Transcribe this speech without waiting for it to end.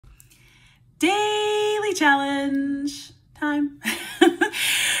daily challenge time.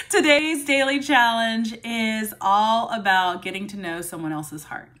 Today's daily challenge is all about getting to know someone else's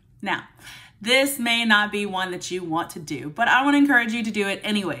heart. Now, this may not be one that you want to do, but I want to encourage you to do it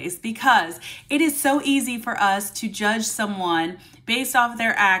anyways, because it is so easy for us to judge someone based off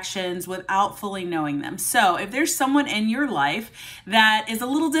their actions without fully knowing them. So if there's someone in your life that is a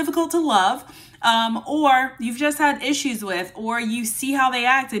little difficult to love, or you've just had issues with, or you see how they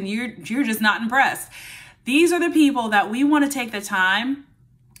act and you're just not impressed, these are the people that we want to take the time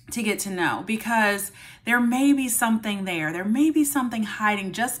to get to know, because there may be something there. There may be something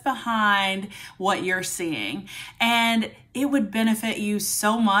hiding just behind what you're seeing. And it would benefit you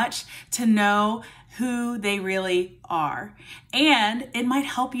so much to know who they really are. And it might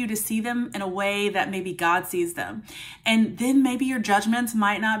help you to see them in a way that maybe God sees them. And then maybe your judgments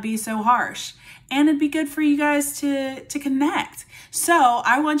might not be so harsh. And it'd be good for you guys to connect. So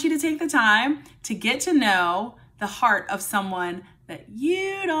I want you to take the time to get to know the heart of someone that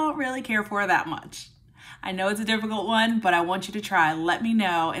you don't really care for that much. I know it's a difficult one, but I want you to try. Let me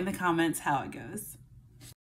know in the comments how it goes.